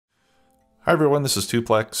Hi everyone, this is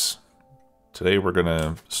Tuplex. Today we're going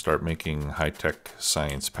to start making high-tech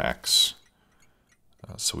science packs.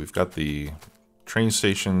 So we've got the train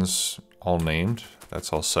stations all named.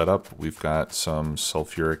 That's all set up. We've got some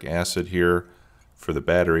sulfuric acid here for the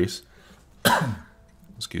batteries.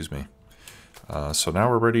 Excuse me. So now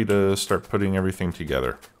we're ready to start putting everything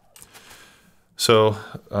together. So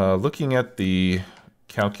looking at the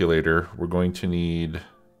calculator, we're going to need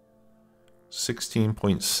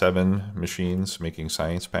 16.7 machines making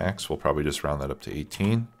science packs. We'll probably just round that up to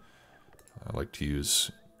 18. I like to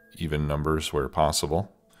use even numbers where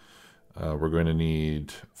possible. We're going to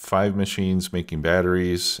need 5 machines making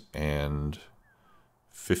batteries and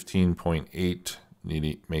 15.8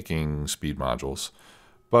 making speed modules.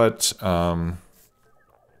 But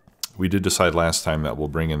we did decide last time that we'll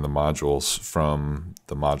bring in the modules from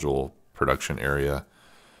the module production area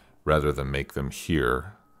rather than make them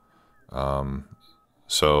here.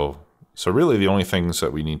 So really the only things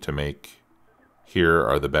that we need to make here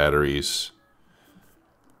are the batteries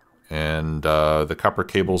and the copper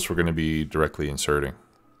cables we're going to be directly inserting.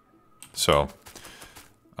 So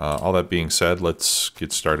all that being said, let's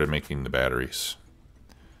get started making the batteries.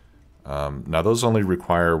 Now those only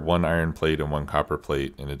require 1 iron plate and 1 copper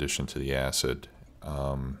plate in addition to the acid.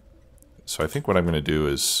 So I think what I'm going to do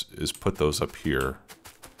is put those up here.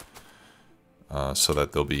 So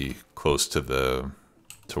that they'll be close to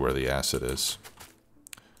where the acid is.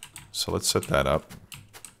 So let's set that up.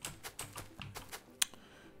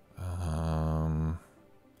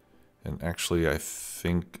 And actually, I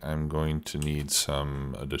think I'm going to need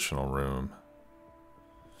some additional room.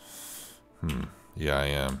 Yeah, I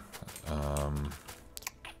am.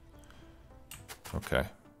 Okay,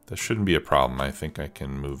 that shouldn't be a problem. I think I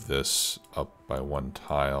can move this up by 1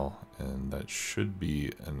 tile, and that should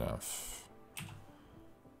be enough.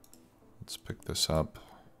 Let's pick this up.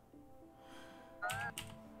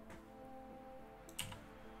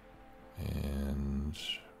 And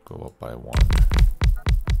go up by 1.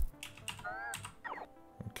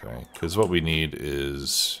 Okay, because what we need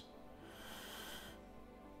is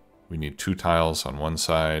we need 2 tiles on one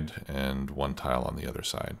side and 1 tile on the other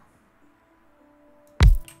side. 2,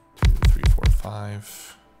 3, 4,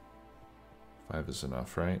 5. 5 is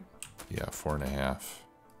enough, right? Yeah, 4.5.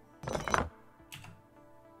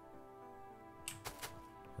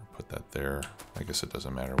 Put that there. I guess it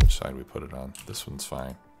doesn't matter which side we put it on. This one's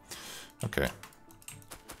fine. Okay.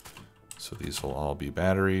 So these will all be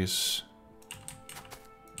batteries.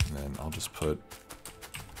 And then I'll just put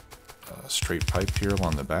a straight pipe here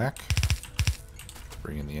along the back.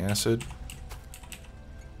 Bring in the acid.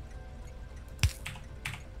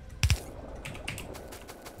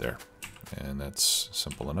 There. And that's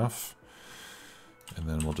simple enough. And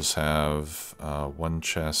then we'll just have 1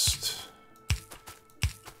 chest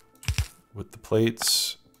with the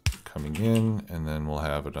plates coming in, and then we'll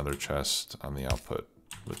have another chest on the output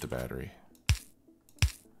with the battery.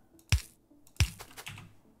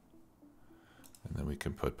 And then we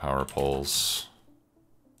can put power poles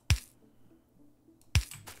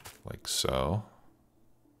like so.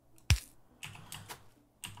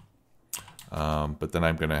 But then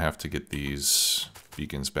I'm going to have to get these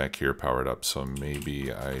beacons back here powered up, so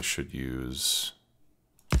maybe I should use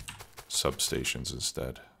substations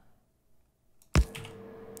instead.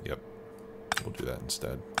 Yep, we'll do that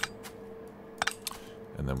instead.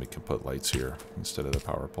 And then we can put lights here instead of the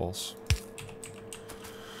power poles.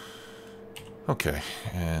 Okay,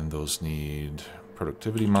 and those need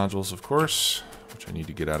productivity modules, of course, which I need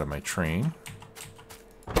to get out of my train.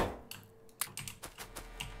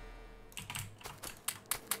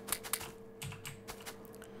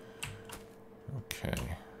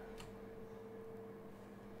 Okay.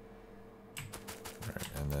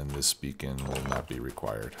 And then this beacon will not be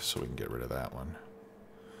required, so we can get rid of that one.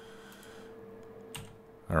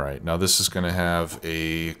 Alright, now this is going to have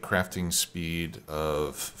a crafting speed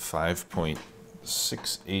of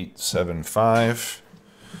 5.6875.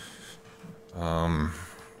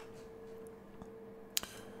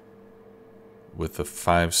 With a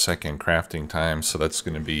 5-second crafting time, so that's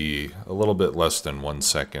going to be a little bit less than 1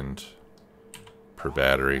 second per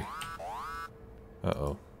battery.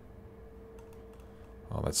 Uh-oh.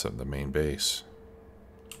 Oh, that's the main base.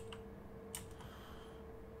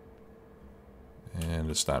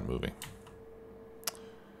 And it's not moving.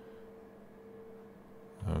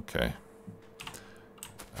 Okay.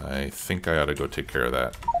 I think I ought to go take care of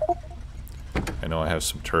that. I know I have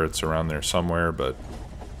some turrets around there somewhere, but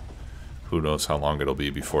who knows how long it'll be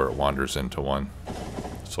before it wanders into one.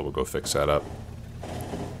 So we'll go fix that up.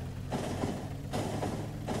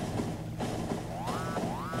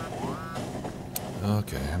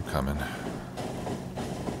 Okay, I'm coming.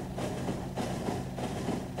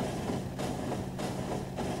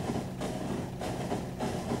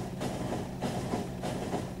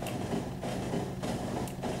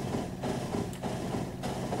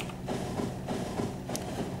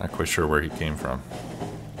 Not quite sure where he came from.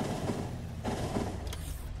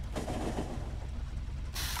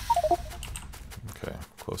 Okay,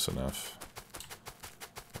 close enough.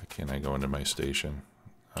 Why can't I go into my station?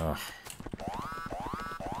 Ugh.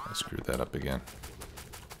 I screwed that up again.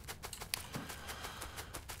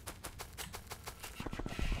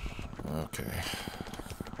 Okay.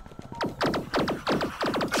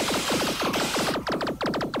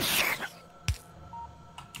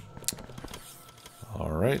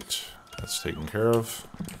 Alright, that's taken care of.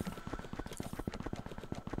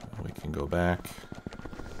 We can go back.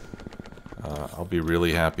 I'll be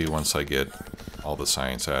really happy once I get all the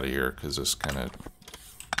science out of here, because this kind of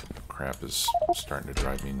crap is starting to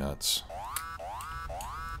drive me nuts.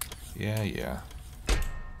 Yeah.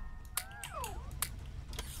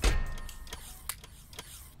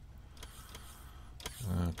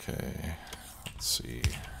 Okay, let's see.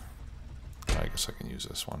 I guess I can use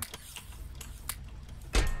this one.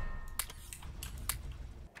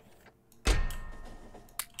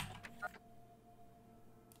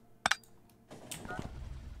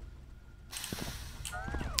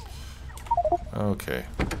 Okay,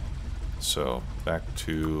 so back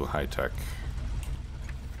to high tech.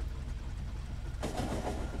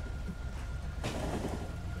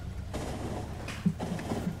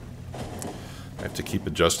 I have to keep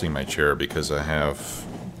adjusting my chair because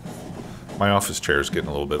my office chair is getting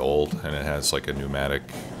a little bit old, and it has like a pneumatic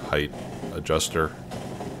height adjuster,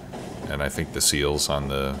 and I think the seals on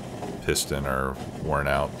the piston are worn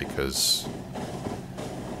out because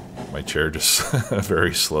my chair just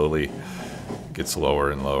very slowly gets lower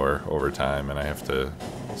and lower over time, and I have to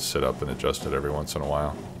sit up and adjust it every once in a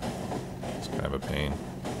while. It's kind of a pain.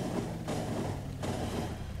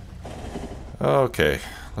 Okay,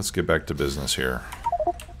 let's get back to business here.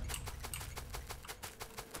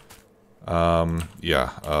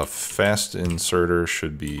 Yeah, a fast inserter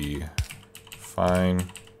should be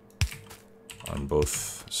fine on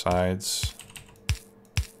both sides.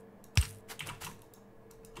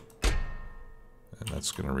 And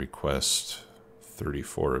that's going to request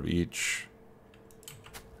 34 of each,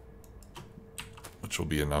 which will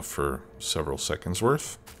be enough for several seconds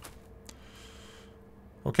worth.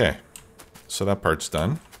 Okay, so that part's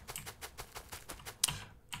done.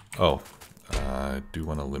 Oh, I do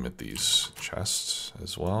want to limit these chests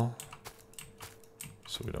as well,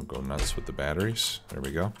 so we don't go nuts with the batteries. There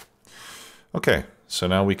we go. Okay, so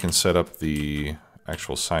now we can set up the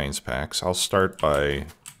actual science packs. I'll start the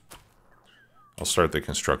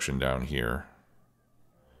construction down here.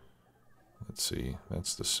 Let's see,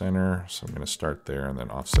 that's the center, so I'm going to start there and then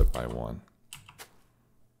offset by 1.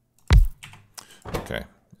 Okay,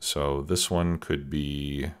 so this one could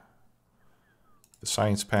be the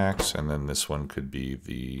science packs, and then this one could be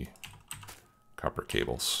the copper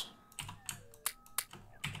cables.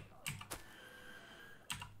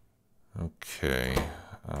 Okay.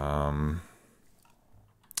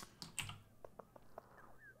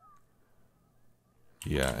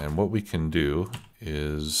 Yeah, and what we can do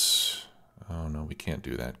is... Oh, no, we can't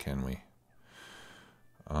do that, can we?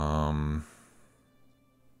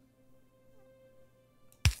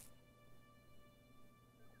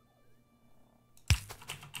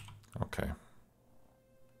 Okay.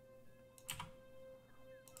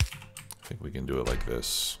 I think we can do it like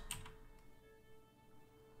this.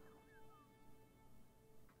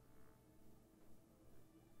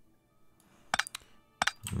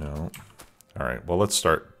 No. All right, well, let's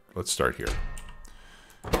start here.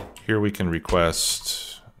 Here we can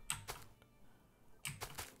request,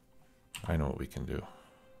 I know what we can do.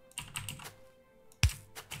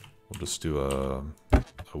 We'll just do a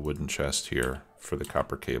wooden chest here for the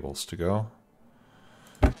copper cables to go.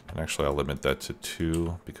 And actually I'll limit that to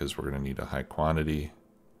 2 because we're going to need a high quantity.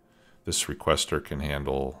 This requester can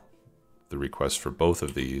handle the request for both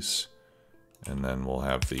of these, and then we'll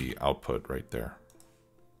have the output right there.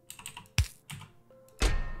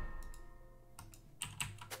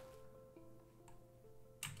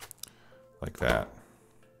 Like that.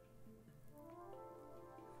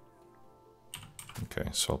 Okay,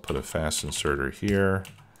 so I'll put a fast inserter here,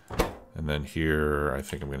 and then here I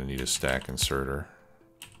think I'm going to need a stack inserter.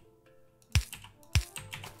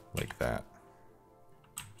 Like that.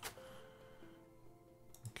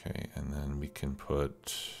 Okay, and then we can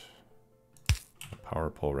put a power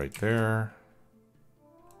pole right there,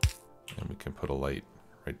 and we can put a light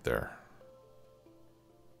right there.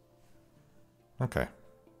 Okay.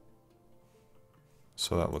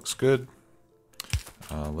 So that looks good.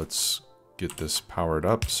 Let's get this powered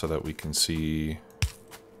up so that we can see,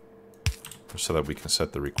 or so that we can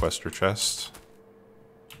set the requester chest.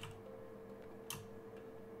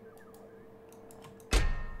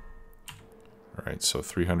 All right, so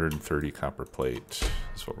 330 copper plate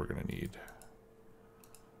is what we're going to need.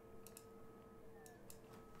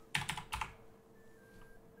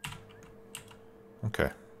 Okay.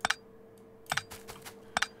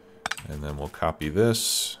 And then we'll copy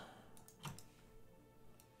this.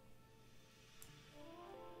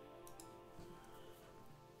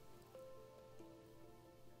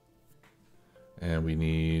 And we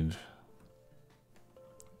need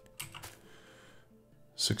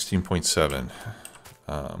 16.7.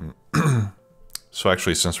 So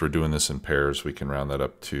actually, since we're doing this in pairs, we can round that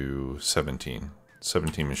up to 17.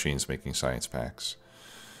 17 machines making science packs.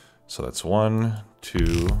 So that's 1,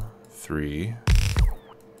 2, 3,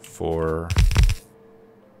 4,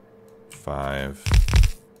 5,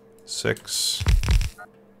 6,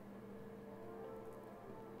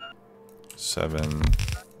 7,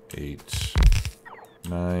 8,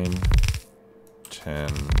 9, 10,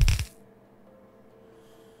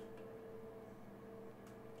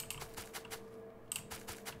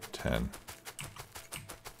 10.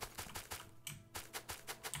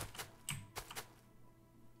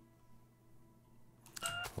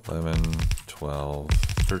 $11, $12,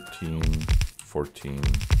 13, 14,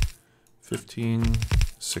 15,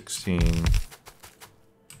 16,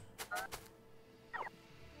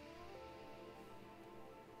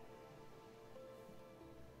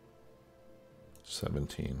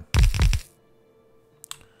 17.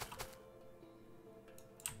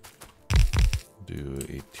 Do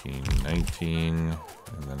 18, 19,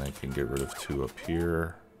 and then I can get rid of 2 up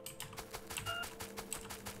here.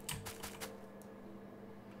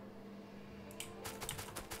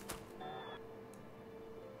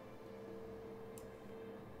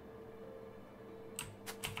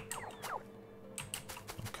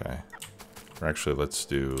 Okay. Or actually, let's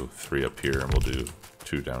do 3 up here, and we'll do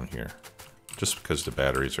 2 down here. Just because the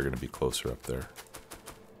batteries are going to be closer up there.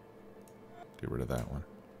 Get rid of that one.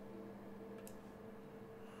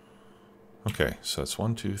 Okay, so that's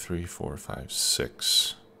 1, 2, 3, 4, 5,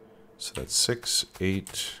 6. So that's 6,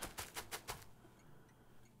 8,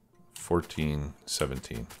 14,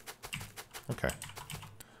 17. Okay,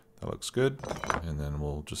 that looks good. And then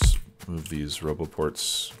we'll just move these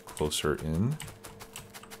roboports closer in.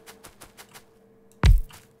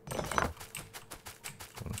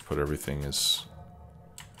 Put everything as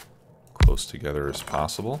close together as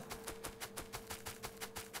possible.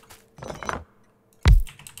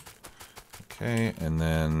 Okay, and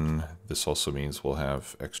then this also means we'll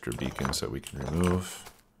have extra beacons that we can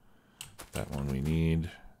remove. That one we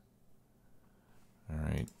need. All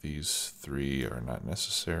right, these 3 are not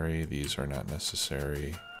necessary. These are not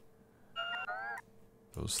necessary.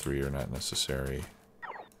 Those 3 are not necessary.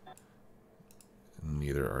 And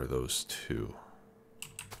neither are those 2.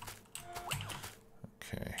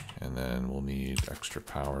 Okay, and then we'll need extra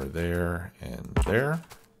power there and there.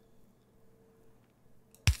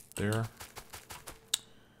 There.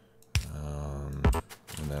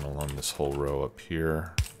 And then along this whole row up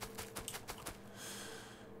here.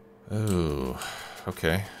 Oh,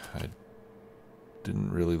 okay. I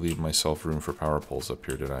didn't really leave myself room for power poles up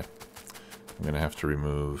here, did I? I'm going to have to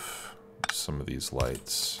remove some of these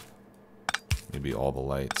lights. Maybe all the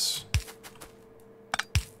lights.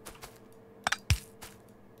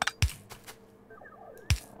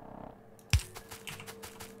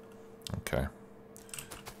 Okay.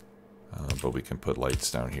 But we can put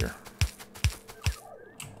lights down here.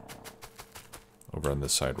 Over on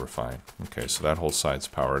this side, we're fine. Okay, so that whole side's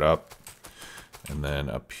powered up. And then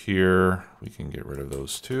up here, we can get rid of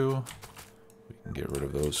those 2. We can get rid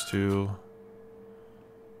of those 2.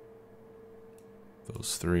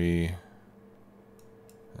 Those 3.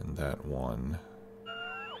 And that 1.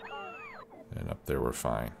 And up there, we're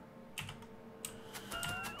fine.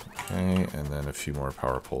 Okay, and then a few more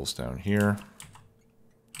power poles down here.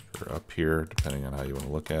 Or up here, depending on how you want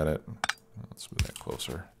to look at it. Let's move that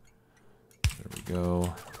closer. There we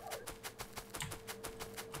go.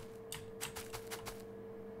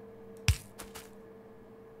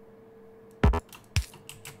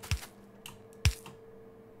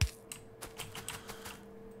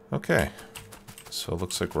 Okay, so it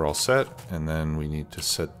looks like we're all set, and then we need to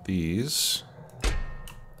set these.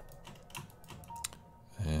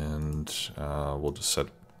 And we'll just set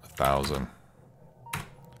 1,000,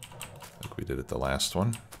 like we did at the last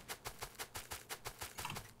one.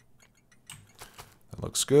 That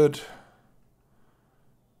looks good.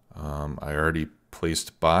 I already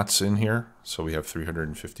placed bots in here, so we have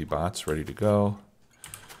 350 bots ready to go.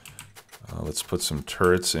 Let's put some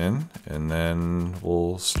turrets in, and then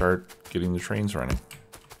we'll start getting the trains running.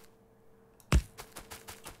 So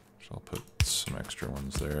I'll put some extra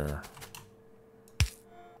ones there.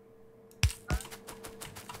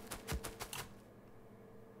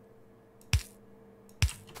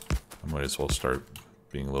 I might as well start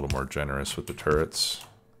being a little more generous with the turrets.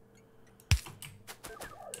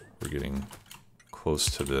 We're getting close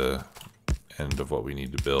to the end of what we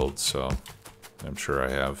need to build, so I'm sure I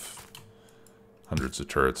have hundreds of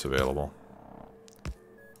turrets available.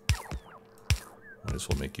 Might as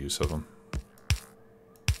well make use of them.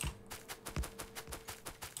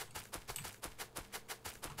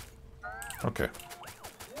 Okay.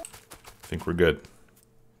 I think we're good.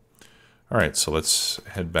 Alright, so let's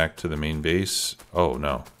head back to the main base. Oh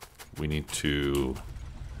no. We need to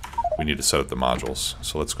set up the modules.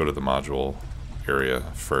 So let's go to the module area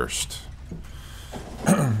first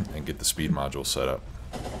and get the speed module set up.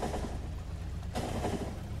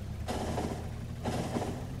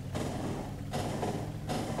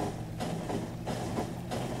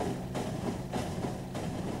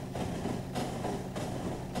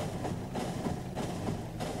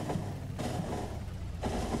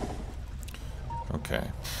 Okay,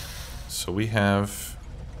 so we have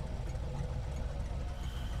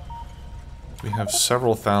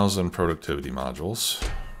several thousand productivity modules.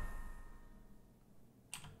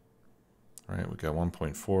 All right, we got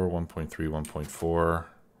 1.4, 1.3,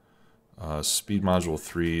 1.4. Speed module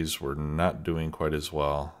 3s we're not doing quite as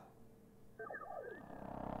well.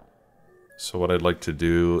 So what I'd like to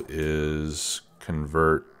do is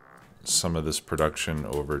convert some of this production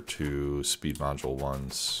over to speed module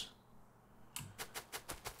 1s.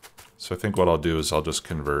 So I think what I'll do is I'll just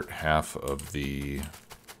convert half of the,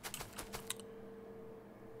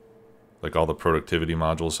 like all the productivity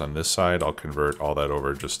modules on this side, I'll convert all that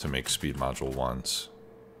over just to make speed module 1s.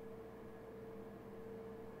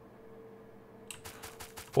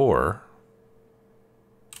 Or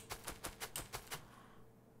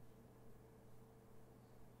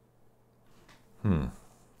I'm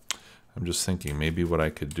just thinking maybe what I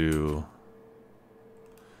could do,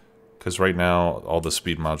 because right now all the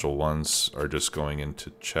speed module 1s are just going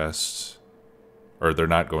into chests, or they're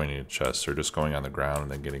not going into chests, they're just going on the ground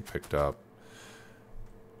and then getting picked up.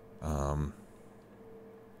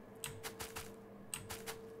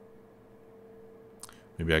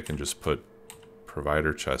 Maybe I can just put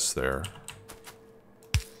provider chests there.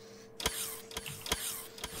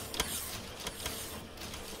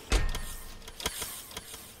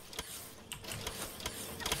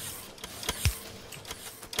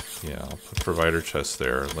 Yeah, I'll put provider chests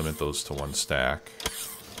there, limit those to 1 stack.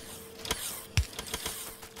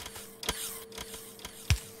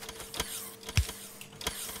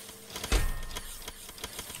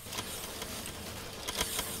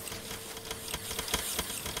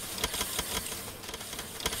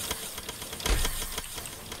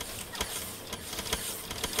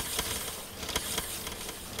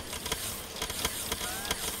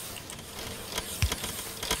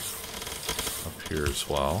 Here as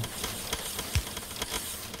well.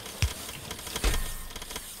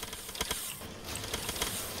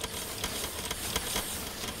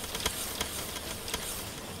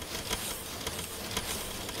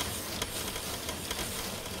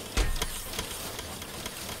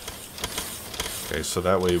 Okay, so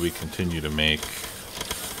that way we continue to make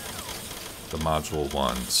the module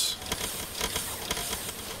 1s.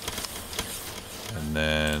 And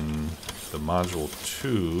then the module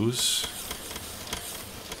 2s,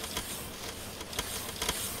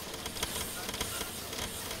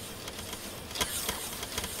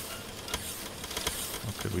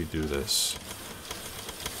 could we do this?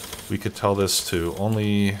 We could tell this to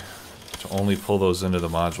only pull those into the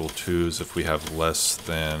module 2s if we have less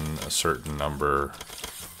than a certain number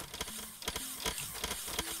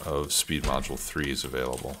of speed module 3s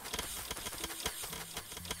available.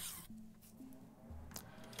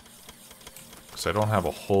 Because I don't have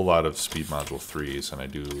a whole lot of speed module 3s, and I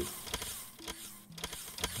do...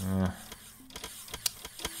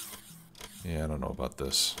 yeah, I don't know about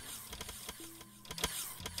this.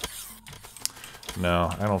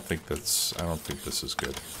 No, I don't think this is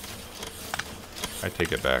good. I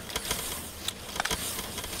take it back.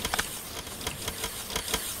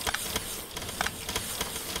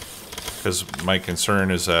 Because my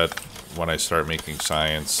concern is that when I start making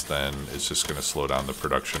science, then it's just going to slow down the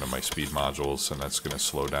production of my speed modules, and that's going to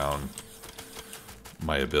slow down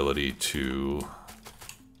my ability to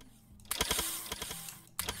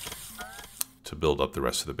build up the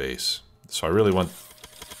rest of the base. So I really want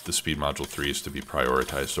the speed module 3 is to be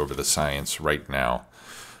prioritized over the science right now.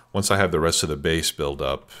 Once I have the rest of the base build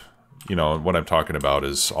up, you know, what I'm talking about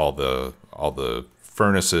is all the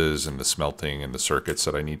furnaces and the smelting and the circuits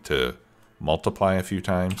that I need to multiply a few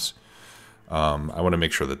times. I want to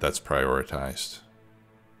make sure that that's prioritized.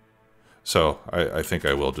 So I think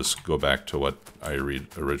I will just go back to what I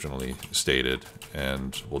originally stated,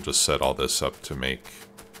 and we'll just set all this up to make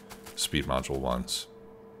speed module 1s.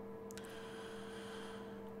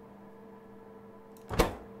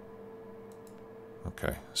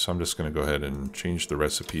 Okay, so I'm just going to go ahead and change the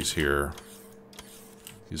recipes here.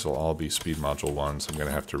 These will all be speed module 1s. I'm going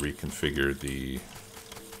to have to reconfigure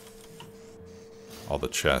all the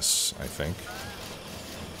chests, I think.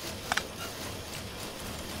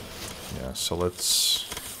 Yeah, so let's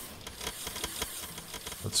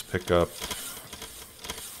pick up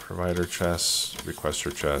provider chests,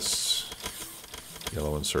 requester chests,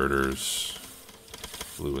 yellow inserters,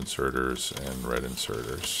 blue inserters, and red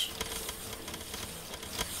inserters.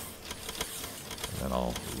 And then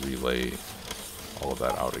I'll relay all of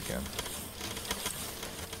that out again.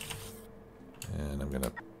 And I'm going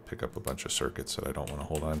to pick up a bunch of circuits that I don't want to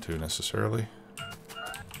hold on to necessarily.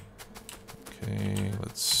 Okay,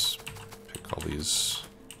 let's pick all these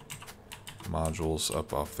modules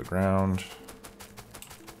up off the ground.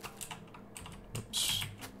 Oops.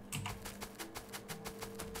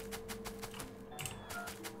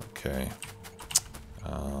 Okay.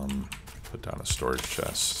 Put down a storage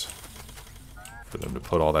chest for them to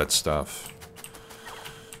put all that stuff.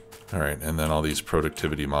 Alright, and then all these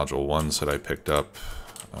productivity module 1s that I picked up,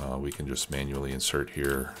 we can just manually insert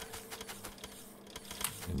here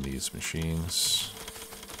in these machines.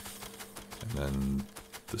 And then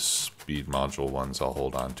the speed module 1s I'll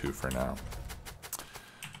hold on to for now.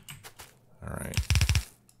 Alright.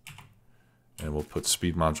 And we'll put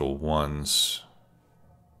speed module 1s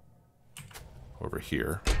over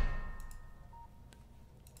here.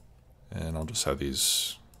 And I'll just have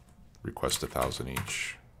these request 1,000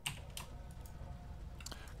 each.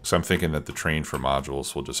 So I'm thinking that the train for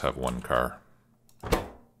modules will just have one car.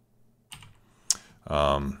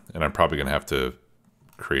 And I'm probably going to have to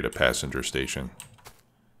create a passenger station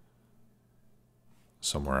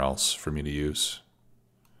somewhere else for me to use.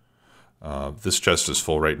 This chest is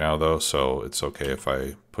full right now though, so it's okay if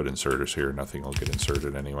I put inserters here. Nothing will get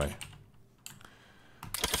inserted anyway.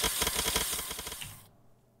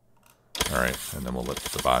 Alright, and then we'll let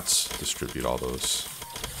the bots distribute all those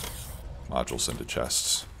modules into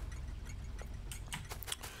chests.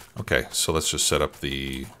 Okay, so let's just set up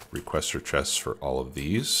the requester chests for all of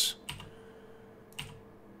these.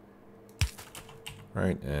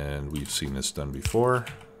 Right, and we've seen this done before.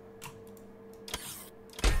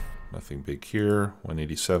 Nothing big here.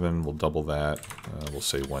 187, we'll double that. We'll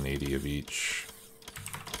say 180 of each.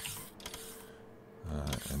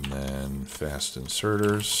 And then fast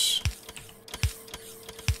inserters.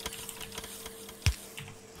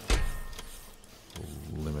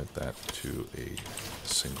 We'll limit that to a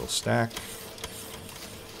single stack.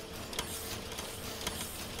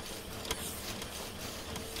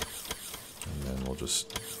 And then we'll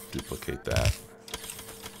just duplicate that.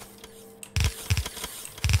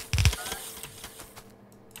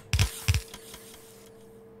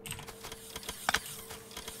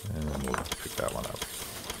 And then we'll pick that one up.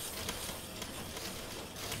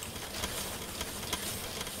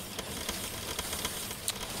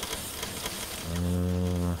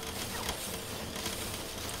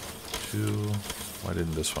 Why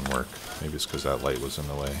didn't this one work? Maybe it's because that light was in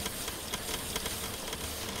the way.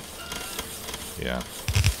 Yeah.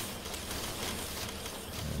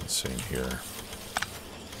 And same here.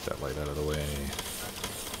 Get that light out of the way.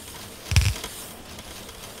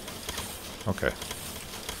 Okay.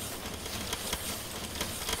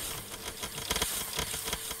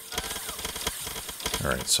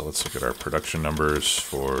 Alright, so let's look at our production numbers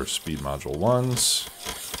for speed module 1s.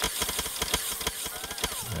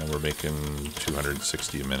 And we're making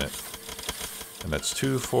 260 a minute. And that's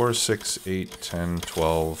 2, 4, 6, 8, 10,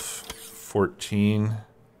 12, 14.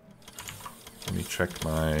 Let me check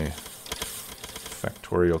my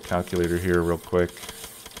Factorio calculator here real quick.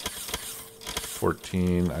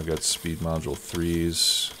 14, I've got speed module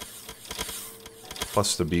 3s.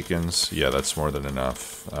 Plus the beacons. Yeah, that's more than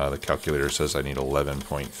enough. The calculator says I need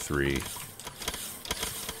 11.3.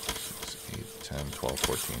 6, 8, 10, 12,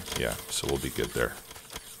 14. Yeah, so we'll be good there.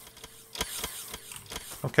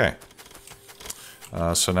 Okay,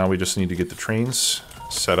 so now we just need to get the trains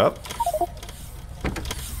set up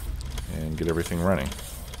and get everything running.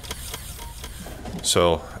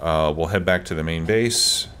 So we'll head back to the main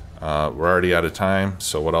base. We're already out of time,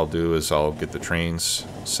 so what I'll do is I'll get the trains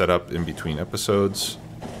set up in between episodes,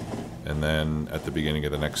 and then at the beginning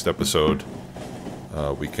of the next episode,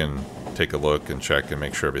 we can take a look and check and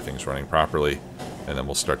make sure everything's running properly, and then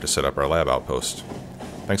we'll start to set up our lab outpost.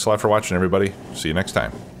 Thanks a lot for watching, everybody. See you next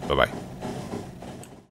time. Bye-bye.